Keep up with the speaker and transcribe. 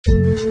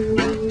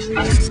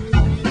Set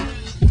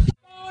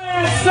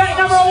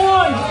number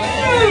one,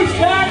 huge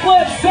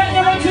backflip. Set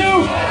number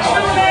two,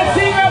 Superman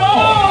C-grab.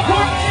 Oh,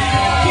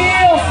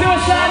 heel,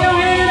 suicide, no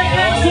hand to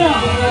exit.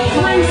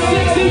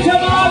 360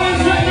 toboggan.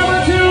 Set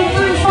number two,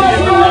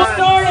 360.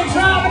 Starting,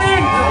 dropping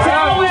in.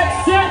 Tail whip.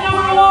 Set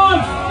number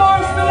one,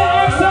 march to the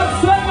exit.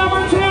 Set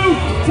number two,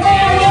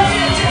 tail whip.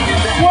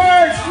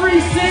 Words,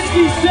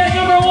 360. Set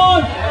number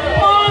one,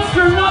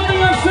 monster.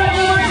 Nothing on set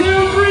number two,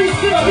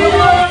 360.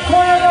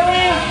 Corner of the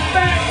ramp,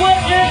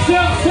 backflip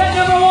exit. Set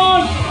number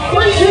one.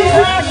 We're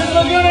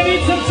gonna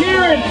need some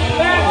cheering.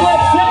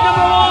 Backflip, set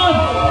number one.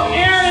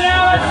 Aaron and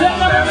Alex, set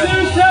number two,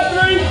 set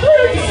three.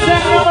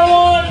 Set number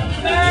one,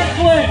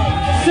 backflip.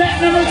 Set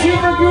number two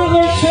for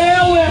Gutler,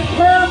 tail whip,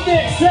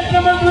 perfect. Set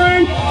number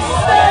three,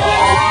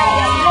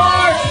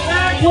 march,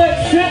 backflip.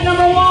 Set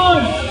number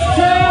one,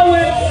 tail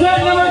whip. Set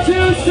number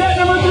two, set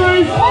number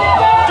three.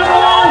 Number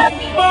one,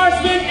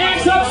 marksman,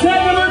 X up, set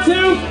number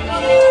two.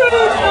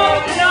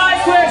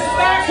 Nice twist,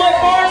 backflip,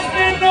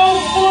 marksman, no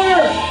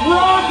flutter.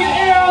 Rocket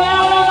arrow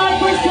out on my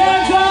twist,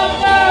 hands up,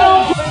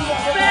 no.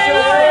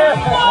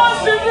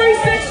 Monster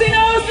 360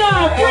 nose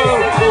dive,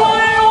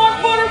 361 and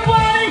 1-footer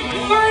flying.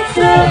 Third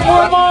set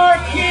for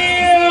Mark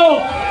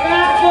Heel.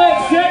 Backflip,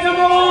 set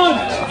number one.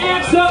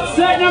 X up,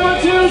 set number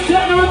two,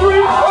 set number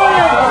three.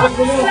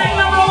 Set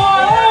number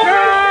one.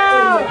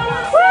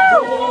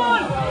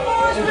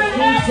 Marksman,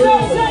 X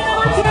up, set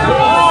number two.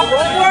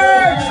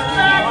 Works,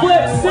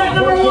 backflip, set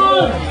number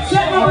one.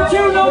 Set number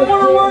two, no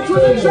footer works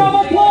with the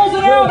trouble, pulls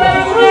it out.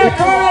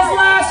 Carlos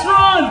last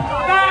run.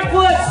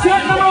 Backflip,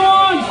 set number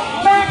one.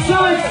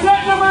 Backside,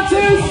 set number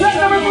two, set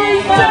number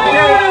three.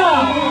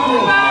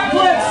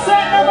 Backflip,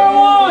 set number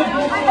one.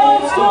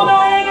 Old school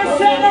no-hander,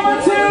 set number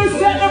two,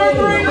 set number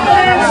three.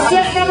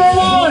 Set number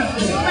one.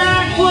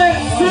 Backflip,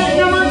 set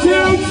number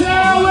two.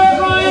 Tail whip,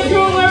 Ryan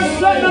Gutler,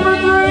 set number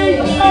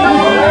three.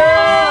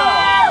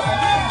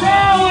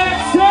 Tail whip,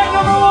 set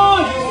number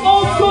one.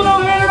 Old school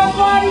no-hander to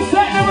Flatty,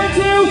 set number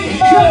two.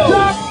 Trip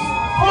top.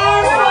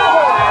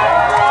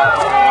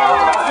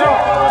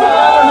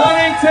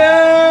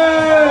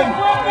 Huntington!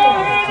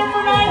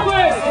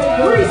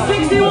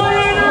 361